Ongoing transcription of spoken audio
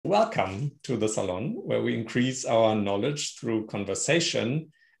Welcome to the Salon, where we increase our knowledge through conversation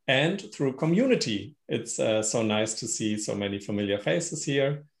and through community. It's so nice to see so many familiar faces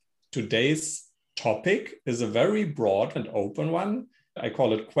here. Today's topic is a very broad and open one. I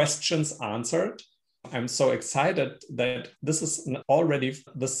call it Questions Answered. I'm so excited that this is already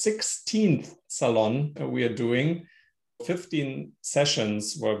the 16th Salon we are doing. 15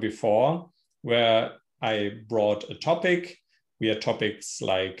 sessions were before, where I brought a topic. We had topics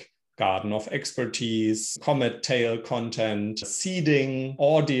like Garden of Expertise, Comet Tail content, seeding,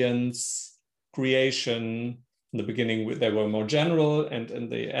 audience, creation. In the beginning, they were more general, and in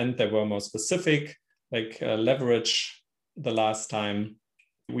the end, they were more specific, like leverage the last time.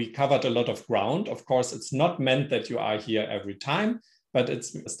 We covered a lot of ground. Of course, it's not meant that you are here every time, but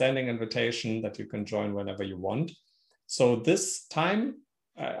it's a standing invitation that you can join whenever you want. So this time,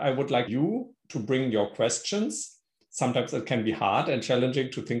 I would like you to bring your questions. Sometimes it can be hard and challenging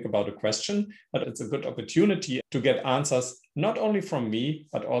to think about a question, but it's a good opportunity to get answers, not only from me,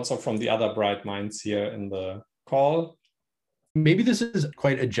 but also from the other bright minds here in the call. Maybe this is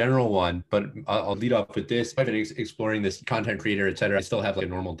quite a general one, but I'll lead off with this. I've been exploring this content creator, et cetera. I still have like a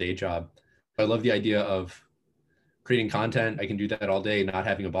normal day job. I love the idea of creating content. I can do that all day, not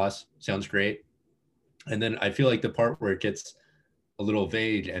having a boss. Sounds great. And then I feel like the part where it gets a little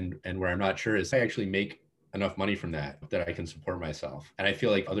vague and where I'm not sure is I actually make enough money from that I can support myself. And I feel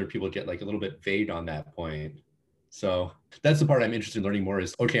like other people get like a little bit vague on that point. So that's the part I'm interested in learning more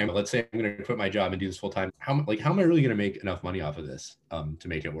is, okay, let's say I'm going to quit my job and do this full time. How am I really going to make enough money off of this to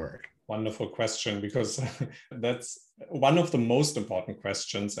make it work? Wonderful question, because that's one of the most important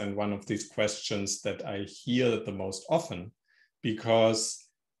questions and one of these questions that I hear the most often, because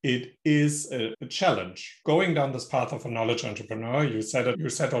it is a challenge. Going down this path of a knowledge entrepreneur, you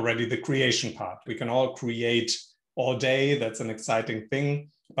said already the creation part. We can all create all day. That's an exciting thing.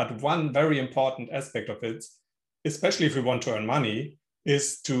 But one very important aspect of it, especially if you want to earn money,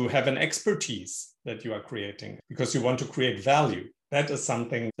 is to have an expertise that you are creating because you want to create value. That is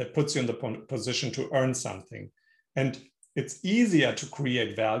something that puts you in the position to earn something. And it's easier to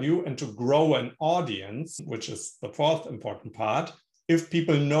create value and to grow an audience, which is the fourth important part, if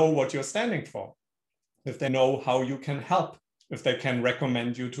people know what you're standing for, if they know how you can help, if they can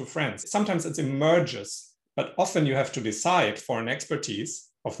recommend you to friends. Sometimes it emerges, but often you have to decide for an expertise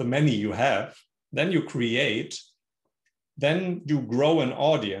of the many you have, then you create, then you grow an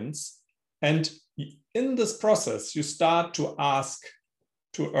audience. And in this process, you start to ask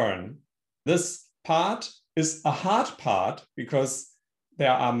to earn. This part is a hard part because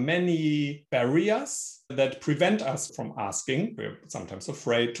there are many barriers that prevent us from asking. We're sometimes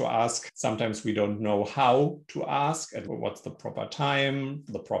afraid to ask. Sometimes we don't know how to ask and what's the proper time,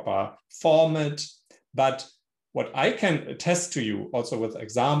 the proper format. But what I can attest to you also with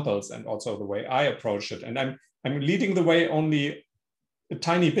examples and also the way I approach it, and I'm leading the way only a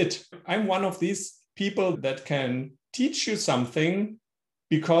tiny bit. I'm one of these people that can teach you something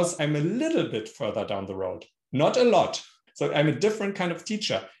because I'm a little bit further down the road, not a lot. So I'm a different kind of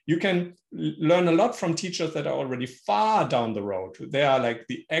teacher. You can learn a lot from teachers that are already far down the road. They are like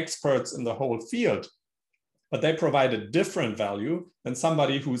the experts in the whole field, but they provide a different value than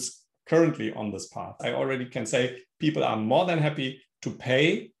somebody who's currently on this path. I already can say people are more than happy to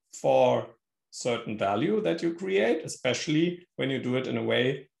pay for certain value that you create, especially when you do it in a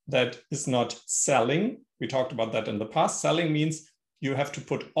way that is not selling. We talked about that in the past. Selling means you have to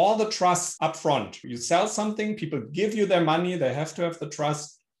put all the trust up front. You sell something, people give you their money, they have to have the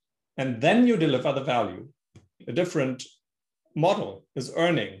trust, and then you deliver the value. A different model is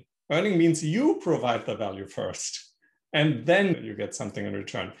earning. Earning means you provide the value first, and then you get something in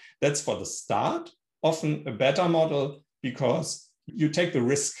return. That's for the start, often a better model because you take the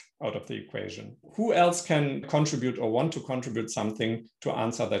risk out of the equation. Who else can contribute or want to contribute something to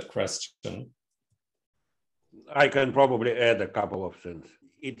answer that question? I can probably add a couple of things.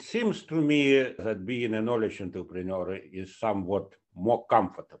 It seems to me that being a knowledge entrepreneur is somewhat more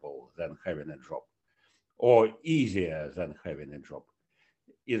comfortable than having a job, or easier than having a job.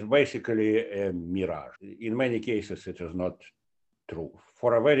 It's basically a mirage. In many cases, it is not true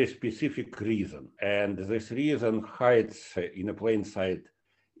for a very specific reason. And this reason hides in a plain sight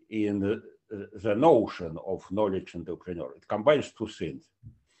in the notion of knowledge entrepreneur. It combines two things.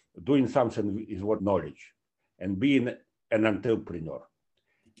 Doing something is what knowledge, and being an entrepreneur.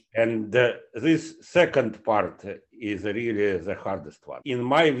 And this second part is really the hardest one. In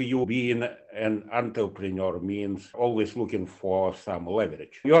my view, being an entrepreneur means always looking for some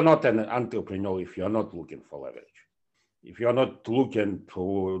leverage. You're not an entrepreneur if you're not looking for leverage. If you're not looking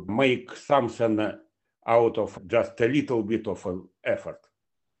to make something out of just a little bit of an effort.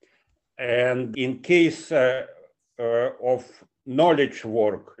 And in case of knowledge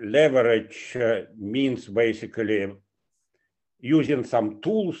work, leverage means basically using some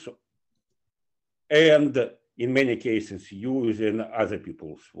tools and in many cases using other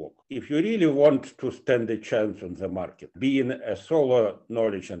people's work. If you really want to stand a chance on the market, being a solo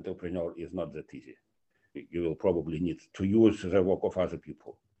knowledge entrepreneur is not that easy. You will probably need to use the work of other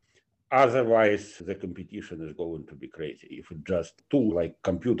people. Otherwise, the competition is going to be crazy. If it's just tool like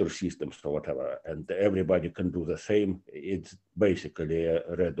computer systems or whatever, and everybody can do the same, it's basically a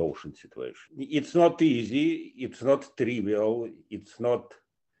red ocean situation. It's not easy, it's not trivial, it's not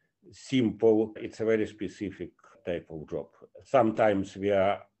simple. It's a very specific type of job. Sometimes we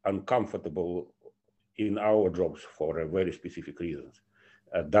are uncomfortable in our jobs for very specific reasons.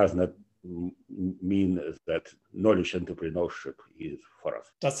 Does not mean that knowledge entrepreneurship is for us.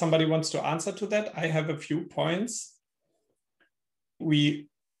 Does somebody wants to answer to that? I have a few points. We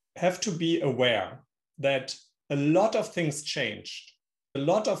have to be aware that a lot of things changed. A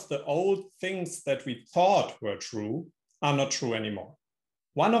lot of the old things that we thought were true are not true anymore.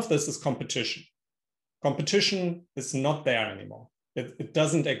 One of this is competition. Competition is not there anymore. It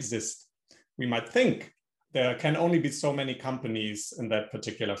doesn't exist. We might think there can only be so many companies in that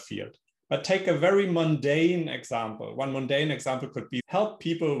particular field. But take a very mundane example. One mundane example could be help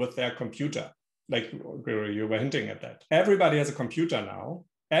people with their computer. Like you were hinting at that. Everybody has a computer now.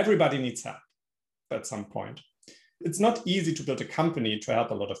 Everybody needs help at some point. It's not easy to build a company to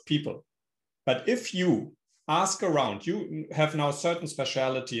help a lot of people. But if you ask around, you have now certain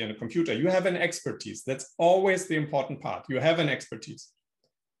specialty in a computer, you have an expertise. That's always the important part. You have an expertise.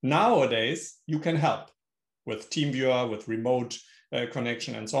 Nowadays, you can help with TeamViewer, with remote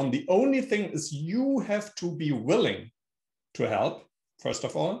connection and so on. The only thing is you have to be willing to help, first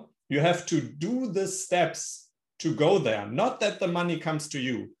of all. You have to do the steps to go there. Not that the money comes to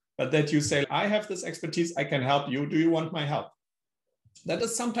you, but that you say, I have this expertise, I can help you. Do you want my help? That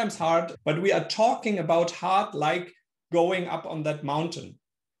is sometimes hard, but we are talking about hard like going up on that mountain.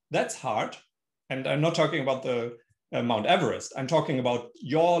 That's hard. And I'm not talking about the Mount Everest. I'm talking about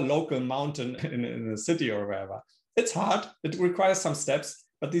your local mountain in a city or wherever. It's hard. It requires some steps,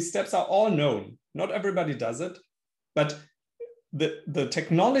 but these steps are all known. Not everybody does it, but the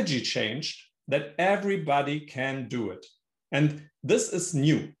technology changed that everybody can do it. And this is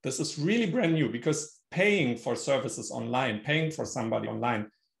new. This is really brand new because paying for services online, paying for somebody online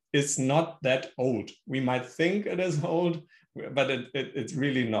is not that old. We might think it is old, but it's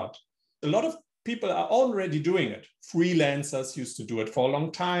really not. A lot of people are already doing it. Freelancers used to do it for a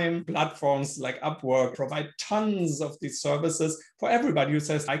long time. Platforms like Upwork provide tons of these services for everybody who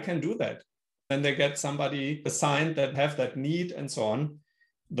says, I can do that. Then they get somebody assigned that have that need and so on.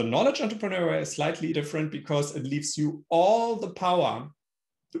 The knowledge entrepreneur is slightly different because it leaves you all the power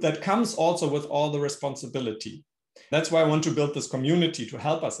that comes also with all the responsibility. That's why I want to build this community to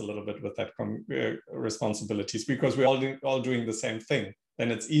help us a little bit with that responsibilities, because we're all doing the same thing.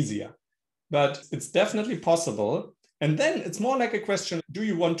 Then it's easier. But it's definitely possible. And then it's more like a question, do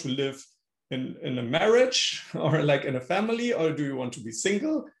you want to live in a marriage or like in a family, or do you want to be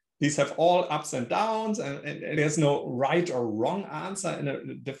single? These have all ups and downs, and there's no right or wrong answer in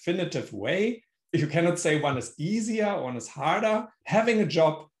a definitive way. You cannot say one is easier, one is harder. Having a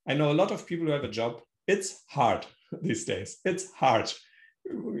job, I know a lot of people who have a job, it's hard these days. It's hard.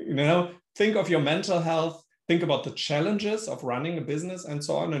 Think of your mental health. Think about the challenges of running a business and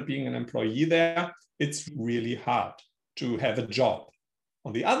so on and being an employee there. It's really hard to have a job.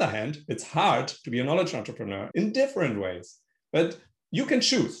 On the other hand, it's hard to be a knowledge entrepreneur in different ways. But you can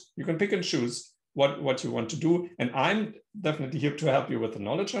choose. You can pick and choose what you want to do. And I'm definitely here to help you with the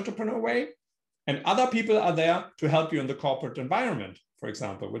knowledge entrepreneur way. And other people are there to help you in the corporate environment, for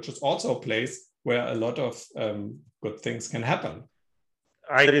example, which is also a place where a lot of good things can happen.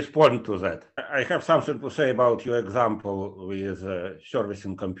 I respond to that. I have something to say about your example with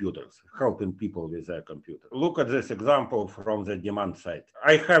servicing computers, helping people with their computer. Look at this example from the demand side.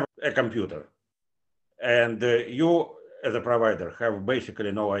 I have a computer, and you as a provider have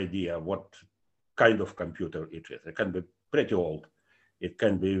basically no idea what kind of computer it is. It can be pretty old. It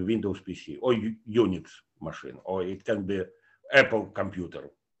can be Windows PC or Unix machine, or it can be Apple computer,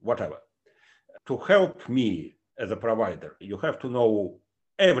 whatever. To help me as a provider, you have to know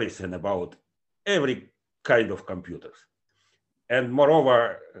everything about every kind of computers. And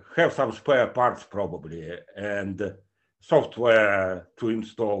moreover, have some spare parts probably, and software to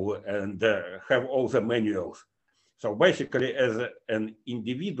install, and have all the manuals. So basically, as an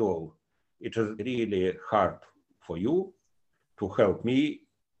individual, it is really hard for you to help me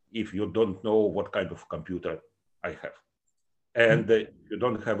if you don't know what kind of computer I have. And you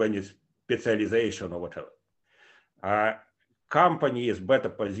don't have any specialization or whatever. Company is better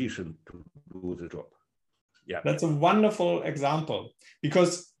positioned to do the job. Yeah, that's a wonderful example,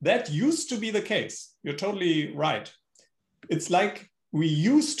 because that used to be the case. You're totally right. It's like we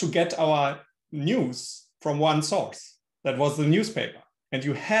used to get our news from one source. That was the newspaper. And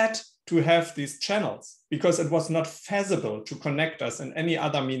you had to have these channels because it was not feasible to connect us in any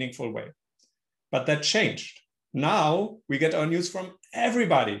other meaningful way. But that changed. Now we get our news from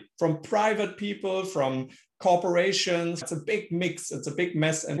everybody, from private people, from corporations. It's a big mix, it's a big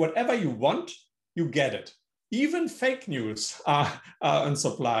mess. And whatever you want, you get it. Even fake news are on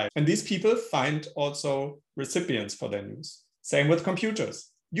supply. And these people find also recipients for their news. Same with computers.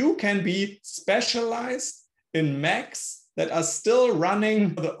 You can be specialized in Macs that are still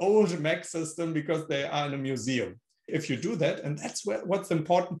running the old Mac system because they are in a museum. If you do that, and that's what's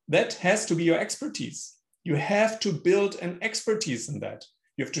important, that has to be your expertise. You have to build an expertise in that.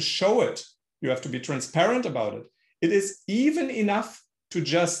 You have to show it. You have to be transparent about it. It is even enough to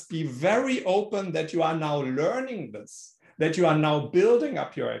just be very open that you are now learning this, that you are now building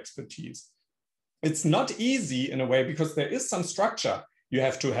up your expertise. It's not easy in a way because there is some structure. You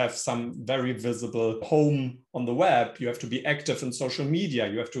have to have some very visible home on the web. You have to be active in social media.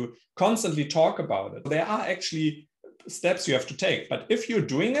 You have to constantly talk about it. There are actually steps you have to take. But if you're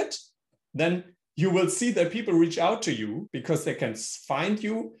doing it, then you will see that people reach out to you because they can find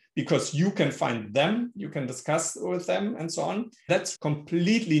you, because you can find them, you can discuss with them and so on. That's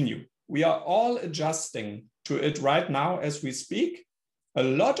completely new. We are all adjusting to it right now as we speak. A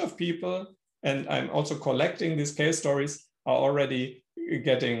lot of people, and I'm also collecting these case stories, are already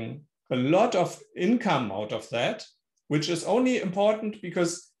getting a lot of income out of that, which is only important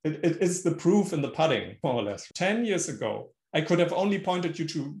because it is the proof in the pudding, more or less. 10 years ago, I could have only pointed you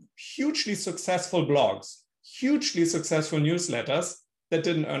to hugely successful blogs, hugely successful newsletters that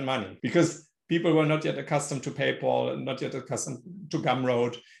didn't earn money because people were not yet accustomed to PayPal, not yet accustomed to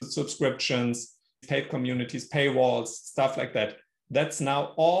Gumroad, subscriptions, paid communities, paywalls, stuff like that. That's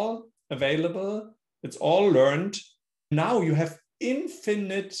now all available. It's all learned. Now you have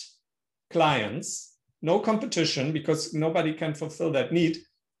infinite clients, no competition because nobody can fulfill that need,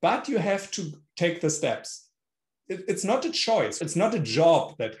 but you have to take the steps. It's not a choice. It's not a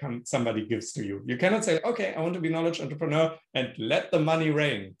job that somebody gives to you. You cannot say, okay, I want to be a knowledge entrepreneur and let the money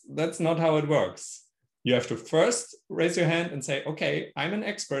rain. That's not how it works. You have to first raise your hand and say, okay, I'm an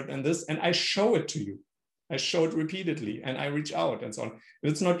expert in this and I show it to you. I show it repeatedly and I reach out and so on.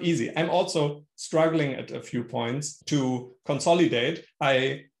 It's not easy. I'm also struggling at a few points to consolidate.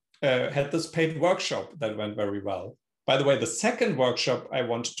 I had this paid workshop that went very well. By the way, the second workshop I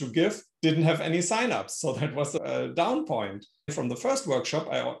wanted to give didn't have any signups. So that was a down point. From the first workshop,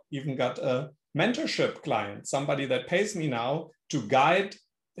 I even got a mentorship client, somebody that pays me now to guide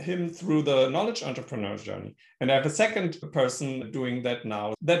him through the knowledge entrepreneur journey. And I have a second person doing that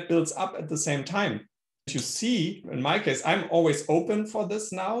now that builds up at the same time. You see, in my case, I'm always open for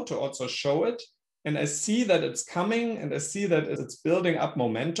this now to also show it. And I see that it's coming and I see that it's building up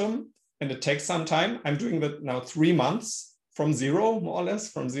momentum and it takes some time. I'm doing that now 3 months from zero, more or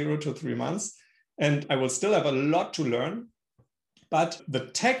less, from 0 to 3 months. And I will still have a lot to learn. But the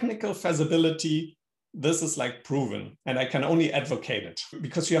technical feasibility, this is like proven. And I can only advocate it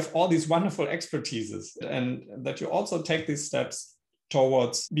because you have all these wonderful expertises and that you also take these steps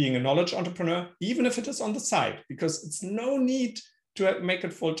towards being a knowledge entrepreneur, even if it is on the side, because it's no need to make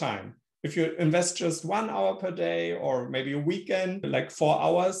it full time. If you invest just 1 hour per day or maybe a weekend, like 4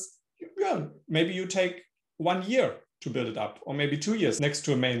 hours, yeah, maybe you take 1 year to build it up, or maybe 2 years next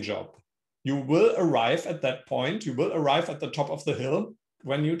to a main job. You will arrive at that point. You will arrive at the top of the hill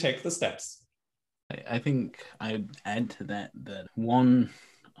when you take the steps. I think I'd add to that one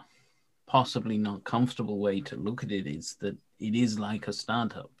possibly not comfortable way to look at it is that it is like a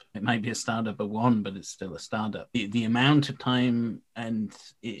startup. It might be a startup of one, but it's still a startup. The amount of time and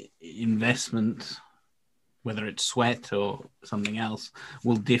investment, whether it's sweat or something else,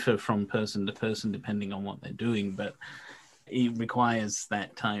 will differ from person to person depending on what they're doing. But it requires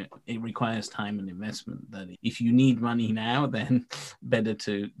that time. It requires time and investment. That if you need money now, then better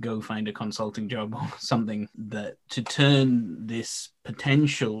to go find a consulting job or something that to turn this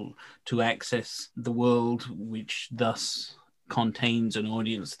potential to access the world, which thus contains an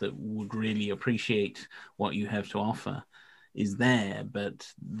audience that would really appreciate what you have to offer, is there, but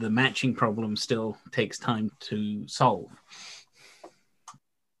the matching problem still takes time to solve.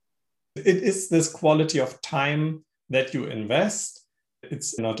 It is this quality of time that you invest.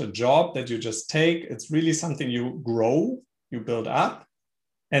 It's not a job that you just take. It's really something you grow, you build up.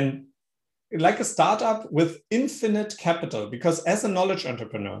 And like a startup with infinite capital, because as a knowledge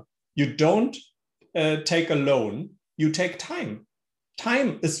entrepreneur, You don't take a loan, you take time.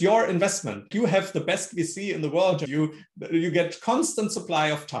 Time is your investment. You have the best VC in the world. You get constant supply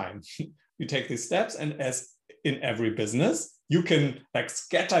of time. You take these steps, and as in every business, you can like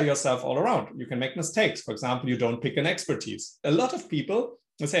scatter yourself all around. You can make mistakes. For example, you don't pick an expertise. A lot of people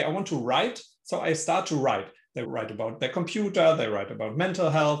say, I want to write, so I start to write. They write about their computer, they write about mental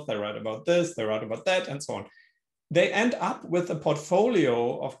health, they write about this, they write about that, and so on. They end up with a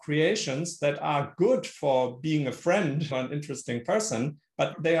portfolio of creations that are good for being a friend or an interesting person,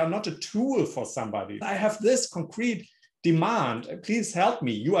 but they are not a tool for somebody. I have this concrete demand. Please help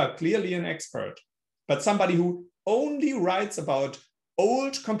me. You are clearly an expert. But somebody who only writes about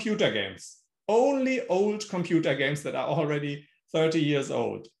old computer games, only old computer games that are already 30 years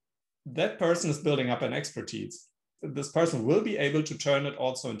old, that person is building up an expertise. This person will be able to turn it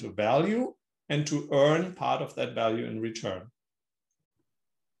also into value and to earn part of that value in return.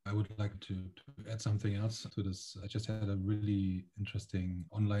 I would like to add something else to this. I just had a really interesting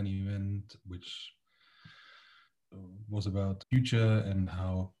online event, which was about future and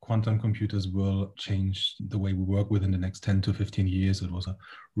how quantum computers will change the way we work within the next 10 to 15 years. It was a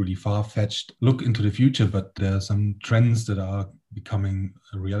really far-fetched look into the future, but there are some trends that are becoming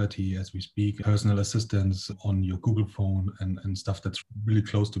a reality as we speak. Personal assistants on your Google phone and stuff that's really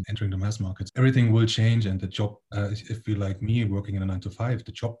close to entering the mass markets. Everything will change, and the job, if you're like me working in a 9-to-5,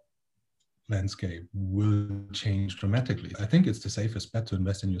 the job landscape will change dramatically. I think it's the safest bet to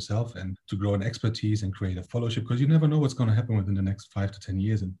invest in yourself and to grow an expertise and create a fellowship, because you never know what's going to happen within the next 5 to 10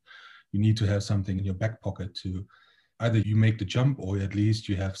 years. And you need to have something in your back pocket to either you make the jump, or at least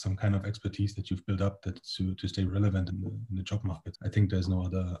you have some kind of expertise that you've built up that to stay relevant in the job market. I think there's no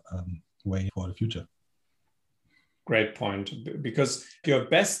other way for the future. Great point, because your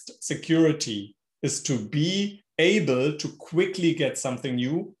best security is to be able to quickly get something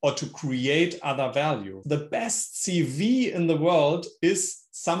new or to create other value. The best CV in the world is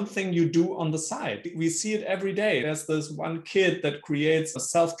something you do on the side. We see it every day. There's this one kid that creates a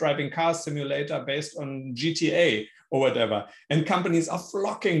self-driving car simulator based on GTA or whatever. And companies are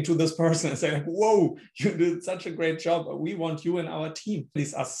flocking to this person and saying, whoa, you did such a great job. We want you in our team.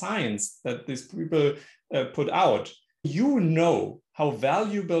 These are signs that these people put out. You know how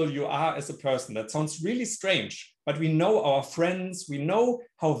valuable you are as a person. That sounds really strange, but we know our friends, we know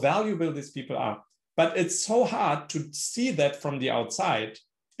how valuable these people are. But it's so hard to see that from the outside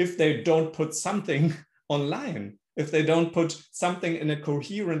if they don't put something online, if they don't put something in a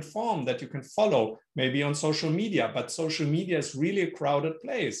coherent form that you can follow, maybe on social media. But social media is really a crowded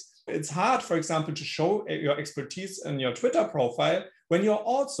place. It's hard, for example, to show your expertise in your Twitter profile when you're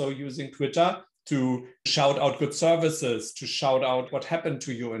also using Twitter to shout out good services, to shout out what happened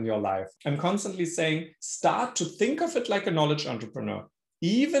to you in your life. I'm constantly saying, start to think of it like a knowledge entrepreneur.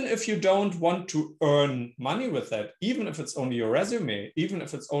 Even if you don't want to earn money with that, even if it's only your resume, even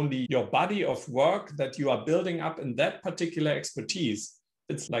if it's only your body of work that you are building up in that particular expertise,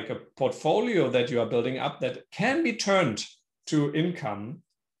 it's like a portfolio that you are building up that can be turned to income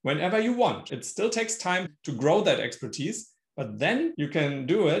whenever you want. It still takes time to grow that expertise, but then you can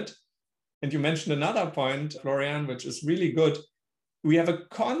do it. And you mentioned another point, Florian, which is really good. We have a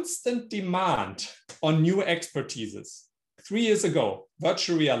constant demand on new expertises. 3 years ago,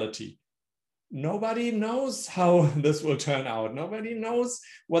 virtual reality. Nobody knows how this will turn out. Nobody knows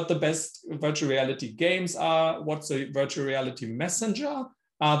what the best virtual reality games are. What's a virtual reality messenger?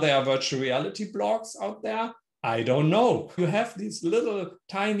 Are there virtual reality blogs out there? I don't know. You have these little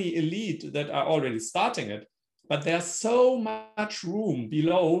tiny elite that are already starting it, but there's so much room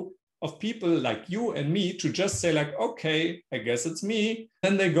below of people like you and me to just say like, okay, I guess it's me.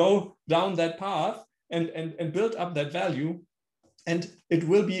 Then they go down that path and build up that value. And it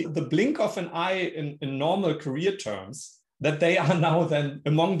will be the blink of an eye in normal career terms that they are now then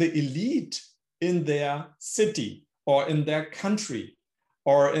among the elite in their city or in their country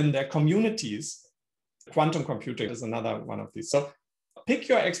or in their communities. Quantum computing is another one of these. So pick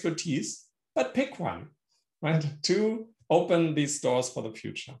your expertise, but pick one, right? To open these doors for the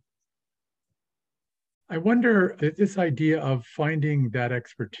future. I wonder if this idea of finding that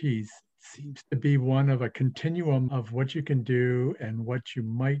expertise seems to be one of a continuum of what you can do and what you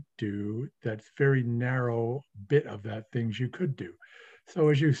might do. That's very narrow bit of that things you could do. So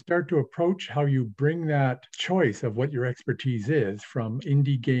as you start to approach how you bring that choice of what your expertise is, from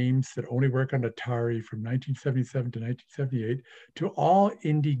indie games that only work on Atari from 1977 to 1978 to all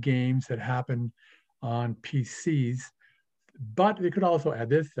indie games that happen on PCs, but you could also add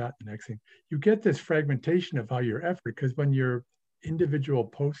this, that, the next thing. You get this fragmentation of how your effort, because when your individual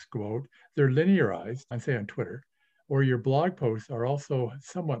posts go out, they're linearized, I say on Twitter, or your blog posts are also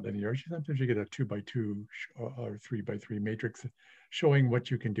somewhat linear. Sometimes you get a 2x2 or 3x3 matrix showing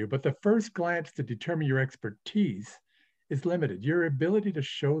what you can do. But the first glance to determine your expertise is limited. Your ability to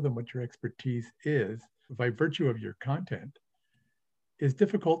show them what your expertise is by virtue of your content is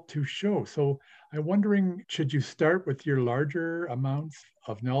difficult to show. So I'm wondering, should you start with your larger amounts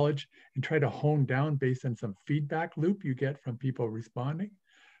of knowledge and try to hone down based on some feedback loop you get from people responding?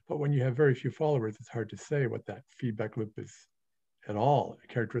 But when you have very few followers, it's hard to say what that feedback loop is at all a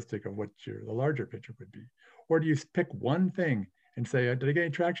characteristic of what the larger picture would be. Or do you pick one thing and say, did I get any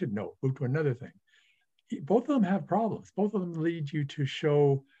traction? No, move to another thing. Both of them have problems. Both of them lead you to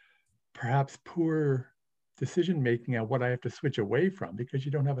show perhaps poor decision-making on what I have to switch away from because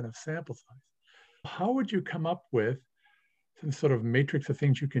you don't have enough sample size. How would you come up with some sort of matrix of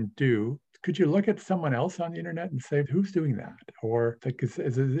things you can do? Could you look at someone else on the internet and say, who's doing that? Or like, is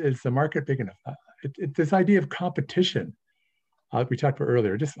the market big enough? This idea of competition, we talked about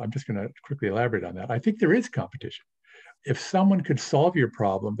earlier, I'm just going to quickly elaborate on that. I think there is competition. If someone could solve your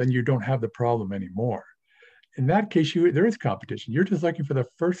problem, then you don't have the problem anymore. In that case, there is competition. You're just looking for the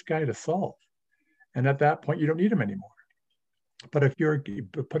first guy to solve. And at that point, you don't need them anymore. But if you're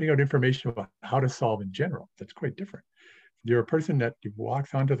putting out information about how to solve in general, that's quite different. You're a person that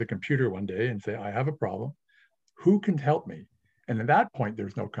walks onto the computer one day and say, I have a problem. Who can help me? And at that point,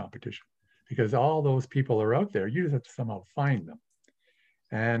 there's no competition because all those people are out there. You just have to somehow find them.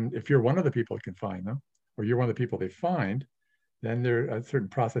 And if you're one of the people who can find them, or you're one of the people they find, then a certain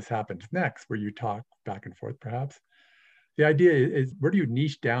process happens next where you talk back and forth, perhaps. The idea is, where do you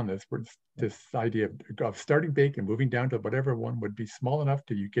niche down this idea of starting big and moving down to whatever one would be small enough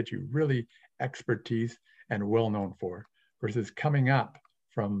to get you really expertise and well known for, versus coming up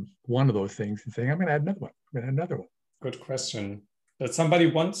from one of those things and saying, I'm going to add another one. I'm going to add another one. Good question. Does somebody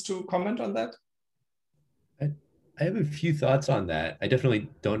wants to comment on that? I have a few thoughts on that. I definitely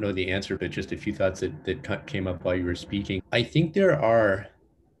don't know the answer, but just a few thoughts that came up while you were speaking. I think there are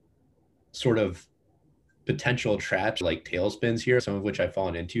sort of potential traps like tailspins here, some of which I've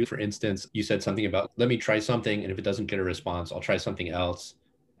fallen into. For instance, you said something about, let me try something, and if it doesn't get a response, I'll try something else.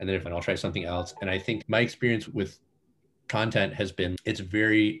 And then I'll try something else. And I think my experience with content has been, it's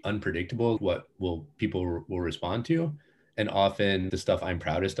very unpredictable what people will respond to. And often the stuff I'm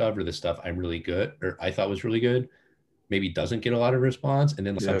proudest of, or the stuff I'm really good, or I thought was really good, maybe doesn't get a lot of response. And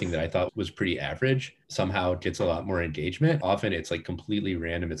then something that I thought was pretty average somehow gets a lot more engagement. Often it's like completely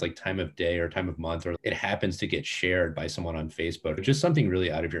random. It's like time of day or time of month, or it happens to get shared by someone on Facebook, or just something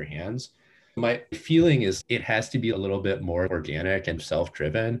really out of your hands. My feeling is it has to be a little bit more organic and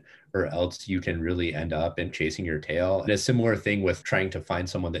self-driven, or else you can really end up in chasing your tail. And a similar thing with trying to find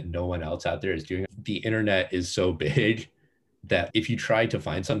someone that no one else out there is doing. The internet is so big that if you try to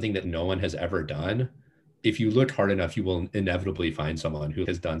find something that no one has ever done, if you look hard enough, you will inevitably find someone who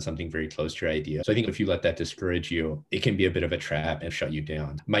has done something very close to your idea. So I think if you let that discourage you, it can be a bit of a trap and shut you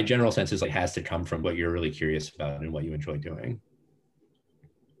down. My general sense is it has to come from what you're really curious about and what you enjoy doing.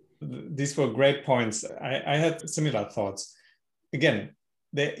 These were great points. I had similar thoughts. Again,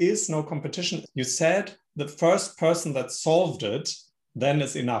 there is no competition. You said the first person that solved it then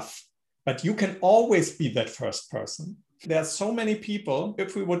is enough. But you can always be that first person. There are so many people,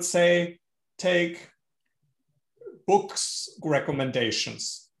 if we would say, take books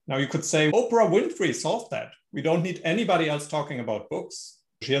recommendations. Now you could say Oprah Winfrey solved that. We don't need anybody else talking about books.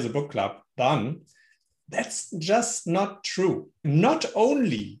 She has a book club, done. That's just not true. Not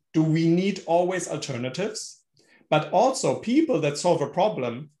only do we need always alternatives, but also people that solve a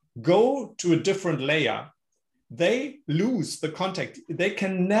problem go to a different layer. They lose the contact. They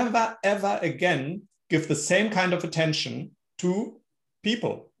can never, ever again give the same kind of attention to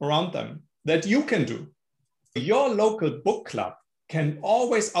people around them that you can do. Your local book club can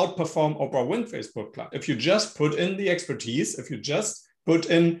always outperform Oprah Winfrey's book club. If you just put in the expertise, if you just put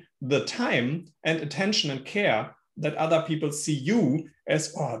in the time and attention and care that other people see you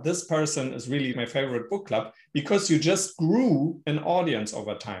as, oh, this person is really my favorite book club, because you just grew an audience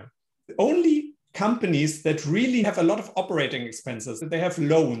over time. Only companies that really have a lot of operating expenses, they have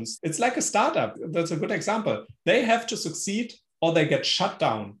loans. It's like a startup. That's a good example. They have to succeed or they get shut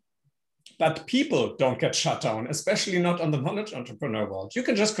down. But people don't get shut down, especially not on the knowledge entrepreneur world. You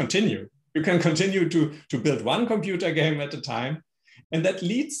can just continue. You can continue to build one computer game at a time. And that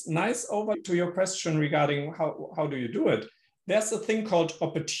leads nice over to your question regarding how do you do it? There's a thing called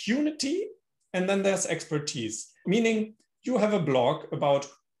opportunity, and then there's expertise. Meaning you have a blog about,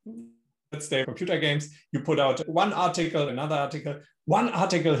 let's say, computer games. You put out one article, another article. One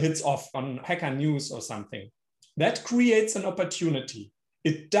article hits off on Hacker News or something. That creates an opportunity.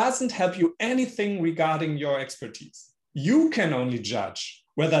 it doesn't help you anything regarding your expertise. You can only judge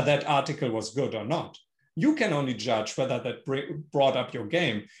whether that article was good or not. You can only judge whether that brought up your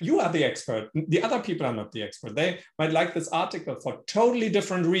game. You are the expert. The other people are not the expert. They might like this article for totally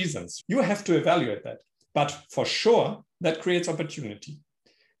different reasons. You have to evaluate that. But for sure, that creates opportunity.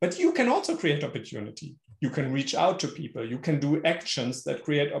 But you can also create opportunity. You can reach out to people. You can do actions that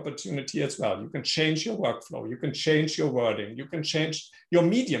create opportunity as well. You can change your workflow. You can change your wording. You can change your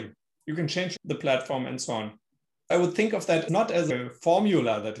medium. You can change the platform and so on. I would think of that not as a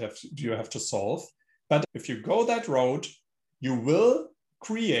formula that you have to solve, but if you go that road, you will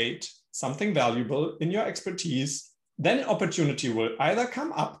create something valuable in your expertise. Then opportunity will either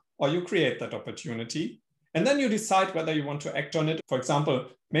come up or you create that opportunity. And then you decide whether you want to act on it. For example,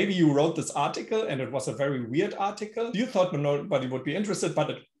 maybe you wrote this article and it was a very weird article. You thought nobody would be interested, but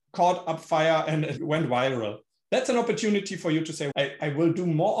it caught up fire and it went viral. That's an opportunity for you to say, I will do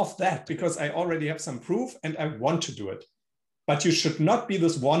more of that because I already have some proof and I want to do it. But you should not be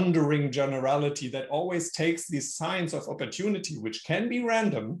this wandering generality that always takes these signs of opportunity, which can be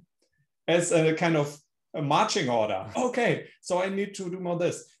random, as a kind of a marching order. Okay, so I need to do more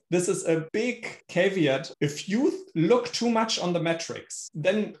this. This is a big caveat. If you look too much on the metrics,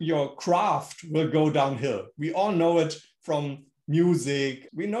 then your craft will go downhill. We all know it from music.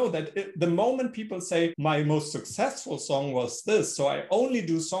 We know that the moment people say, my most successful song was this, so I only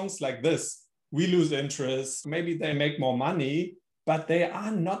do songs like this, we lose interest. Maybe they make more money, but they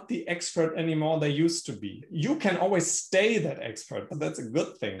are not the expert anymore they used to be. You can always stay that expert, but that's a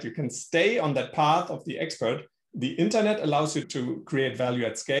good thing. You can stay on that path of the expert. The internet allows you to create value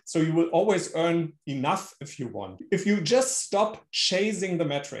at scale. So you will always earn enough if you want. If you just stop chasing the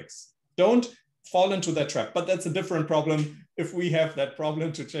metrics, don't fall into that trap. But that's a different problem. If we have that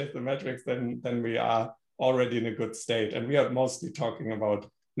problem to chase the metrics, then we are already in a good state. And we are mostly talking about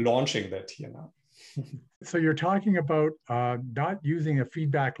launching that here now. So you're talking about not using a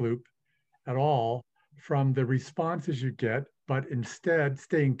feedback loop at all from the responses you get, but instead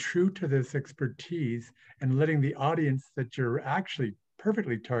staying true to this expertise and letting the audience that you're actually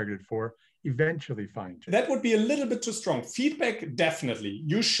perfectly targeted for eventually find you. That would be a little bit too strong. Feedback, definitely.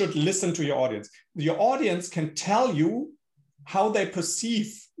 You should listen to your audience. Your audience can tell you how they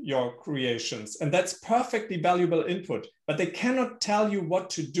perceive your creations, and that's perfectly valuable input, but they cannot tell you what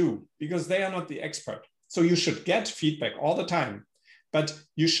to do because they are not the expert. So you should get feedback all the time. But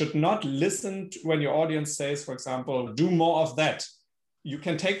you should not listen to when your audience says, for example, do more of that. You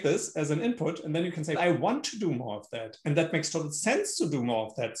can take this as an input and then you can say, I want to do more of that. And that makes total sense to do more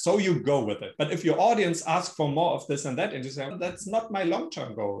of that. So you go with it. But if your audience asks for more of this and that, and you say, well, that's not my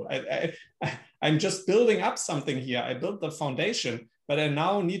long-term goal. I'm just building up something here. I built the foundation, but I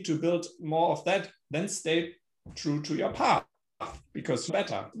now need to build more of that. Then stay true to your path because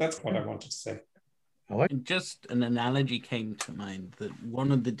better. That's what I wanted to say. Just an analogy came to mind that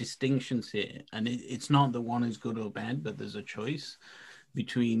one of the distinctions here, and it's not that one is good or bad, but there's a choice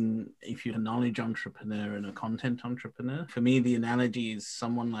between if you're a knowledge entrepreneur and a content entrepreneur. For me, the analogy is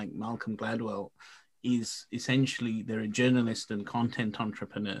someone like Malcolm Gladwell is essentially, they're a journalist and content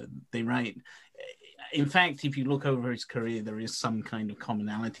entrepreneur. They write. In fact, if you look over his career, there is some kind of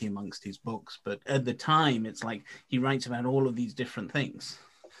commonality amongst his books. But at the time, it's like he writes about all of these different things.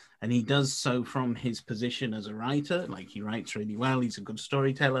 And he does so from his position as a writer, like he writes really well, he's a good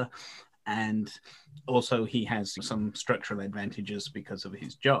storyteller, and also he has some structural advantages because of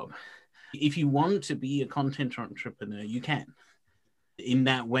his job. If you want to be a content entrepreneur, you can. In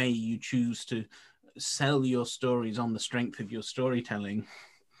that way, you choose to sell your stories on the strength of your storytelling,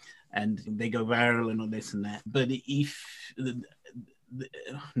 and they go viral and all this and that. But if the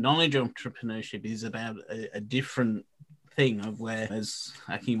knowledge entrepreneurship is about a different thing of where, as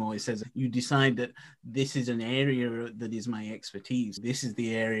Achim always says, you decide that this is an area that is my expertise. This is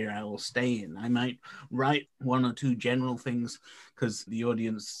the area I will stay in. I might write one or two general things because the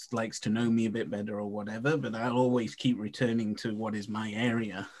audience likes to know me a bit better or whatever, but I'll always keep returning to what is my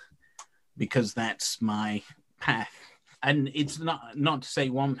area because that's my path. And it's not to say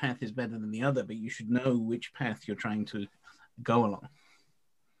one path is better than the other, but you should know which path you're trying to go along.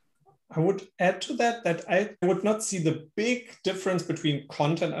 I would add to that I would not see the big difference between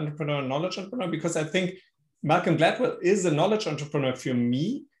content entrepreneur and knowledge entrepreneur, because I think Malcolm Gladwell is a knowledge entrepreneur for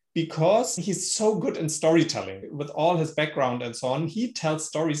me because he's so good in storytelling with all his background and so on. He tells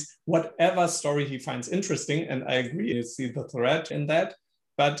stories, whatever story he finds interesting. And I agree, you see the thread in that,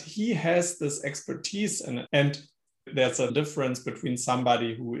 but he has this expertise and there's a difference between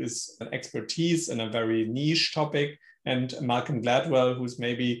somebody who is an expertise in a very niche topic and Malcolm Gladwell, who's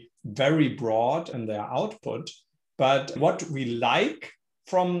maybe very broad in their output. But what we like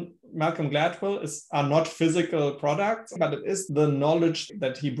from Malcolm Gladwell are not physical products, but it is the knowledge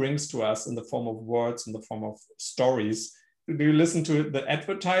that he brings to us in the form of words, in the form of stories. Do you listen to the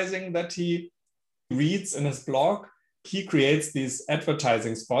advertising that he reads in his blog? He creates these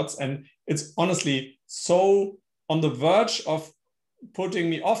advertising spots, and it's honestly so on the verge of putting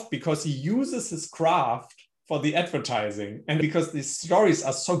me off because he uses his craft for the advertising, and because these stories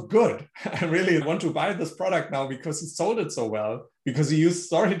are so good. I really want to buy this product now because he sold it so well, because he used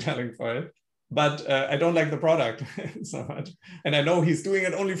storytelling for it. But I don't like the product so much. And I know he's doing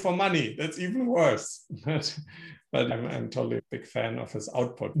it only for money. That's even worse. But I'm totally a big fan of his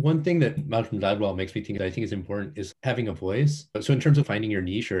output. One thing that Malcolm Gladwell makes me think that I think is important is having a voice. So in terms of finding your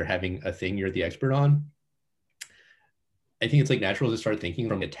niche or having a thing you're the expert on, I think it's like natural to start thinking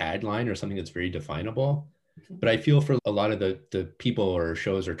from a tagline or something that's very definable. But I feel for a lot of the people or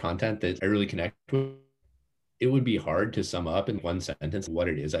shows or content that I really connect with, it would be hard to sum up in one sentence what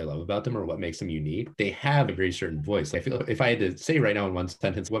it is I love about them or what makes them unique. They have a very certain voice. I feel if I had to say right now in one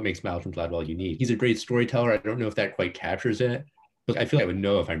sentence what makes Malcolm Gladwell unique, he's a great storyteller. I don't know if that quite captures it, but I feel like I would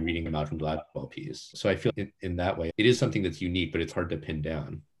know if I'm reading a Malcolm Gladwell piece. So I feel in that way, it is something that's unique, but it's hard to pin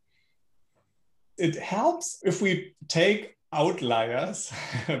down. It helps if we take outliers,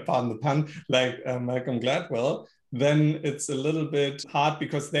 pardon the pun, like Malcolm Gladwell, then it's a little bit hard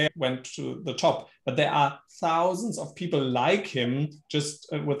because they went to the top. But there are thousands of people like him, just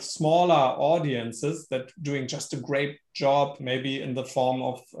with smaller audiences that doing just a great job, maybe in the form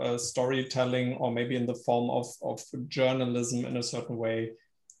of storytelling, or maybe in the form of journalism in a certain way,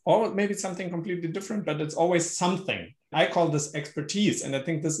 or maybe something completely different, but it's always something. I call this expertise. And I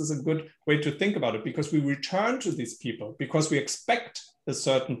think this is a good way to think about it, because we return to these people because we expect a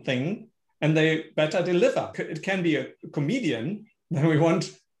certain thing and they better deliver. It can be a comedian, then we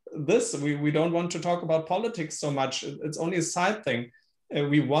want this. We don't want to talk about politics so much. It's only a side thing.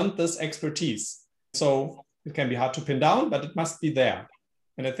 We want this expertise. So it can be hard to pin down, but it must be there.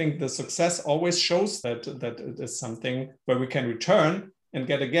 And I think the success always shows that it is something where we can return and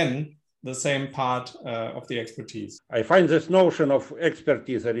get again the same part of the expertise. I find this notion of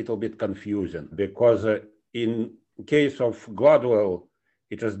expertise a little bit confusing, because in case of Gladwell,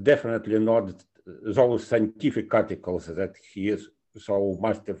 it is definitely not those scientific articles that he is so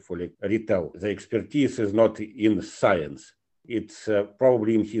masterfully retell. The expertise is not in science. It's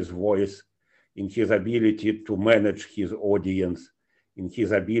probably in his voice, in his ability to manage his audience, in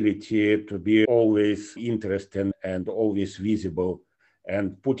his ability to be always interesting and always visible,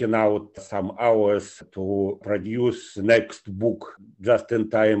 and putting out some hours to produce next book just in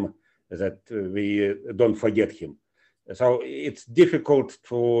time that we don't forget him. So it's difficult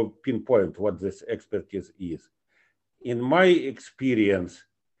to pinpoint what this expertise is. In my experience,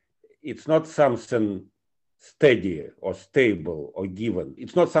 it's not something steady or stable or given.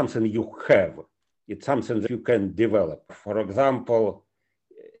 It's not something you have. It's something that you can develop. For example,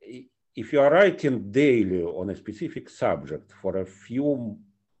 if you are writing daily on a specific subject for a few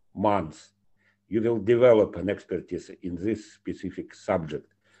months, you will develop an expertise in this specific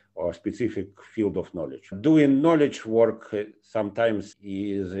subject or specific field of knowledge. Doing knowledge work sometimes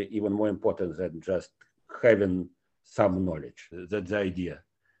is even more important than just having some knowledge. That's the idea.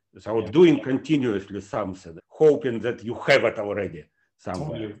 So doing continuously something, hoping that you have it already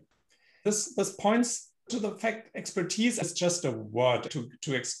somewhere. Totally. This points to the fact expertise is just a word to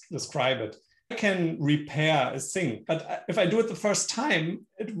describe it. I can repair a thing, but if I do it the first time,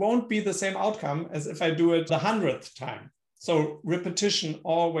 it won't be the same outcome as if I do it the 100th time. So repetition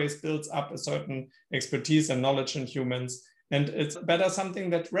always builds up a certain expertise and knowledge in humans. And it's better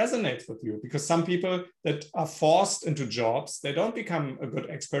something that resonates with you, because some people that are forced into jobs, they don't become a good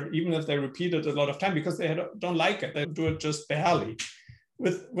expert, even if they repeat it a lot of time, because they don't like it. They do it just barely.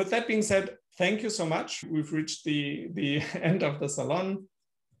 With that being said, thank you so much. We've reached the end of the salon.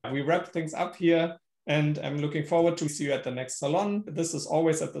 We wrap things up here, and I'm looking forward to see you at the next salon. This is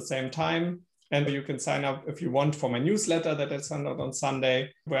always at the same time. And you can sign up if you want for my newsletter that I send out on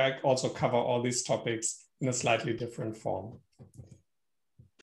Sunday, where I also cover all these topics in a slightly different form.